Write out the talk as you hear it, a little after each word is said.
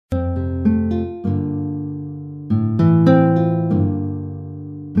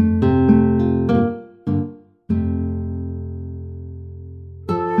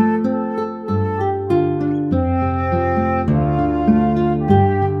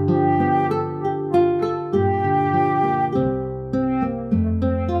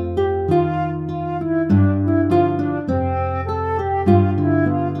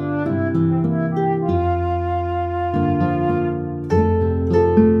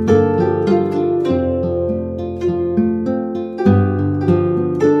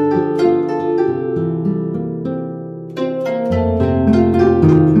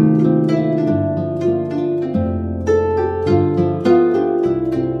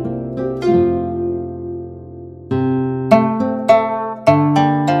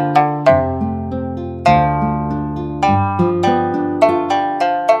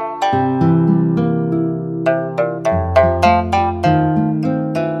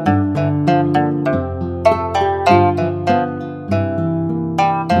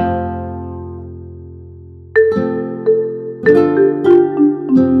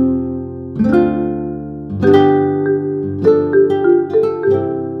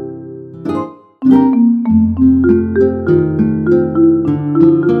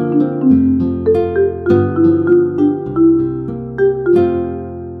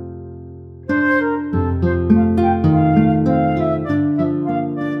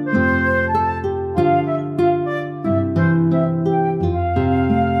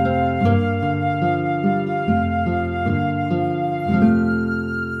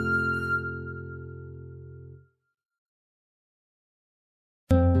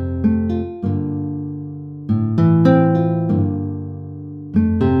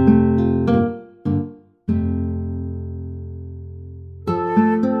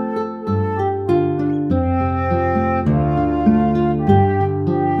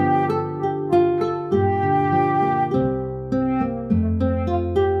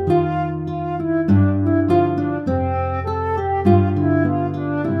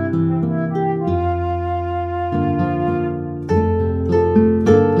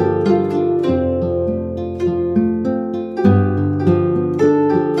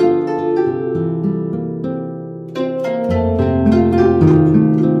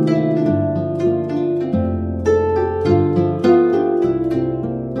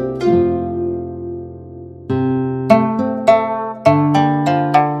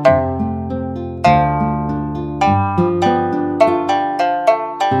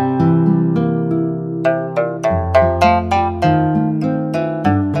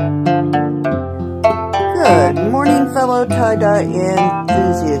Hello, tie-dye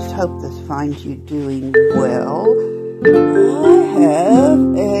enthusiasts. Hope this finds you doing well. I have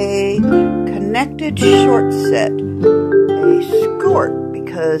a connected short set, a skirt,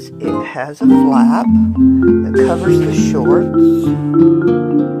 because it has a flap that covers the shorts,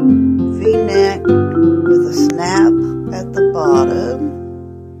 V-neck with a snap at the bottom,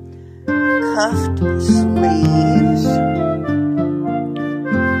 cuffed sleeves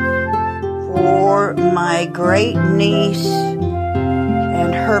for my great niece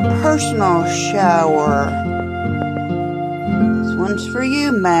and her personal shower. This one's for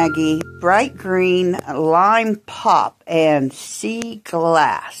you, Maggie. Bright green, lime pop, and sea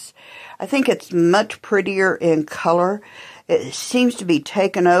glass. I think it's much prettier in color. It seems to be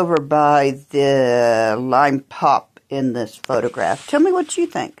taken over by the lime pop in this photograph. Tell me what you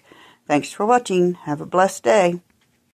think. Thanks for watching. Have a blessed day.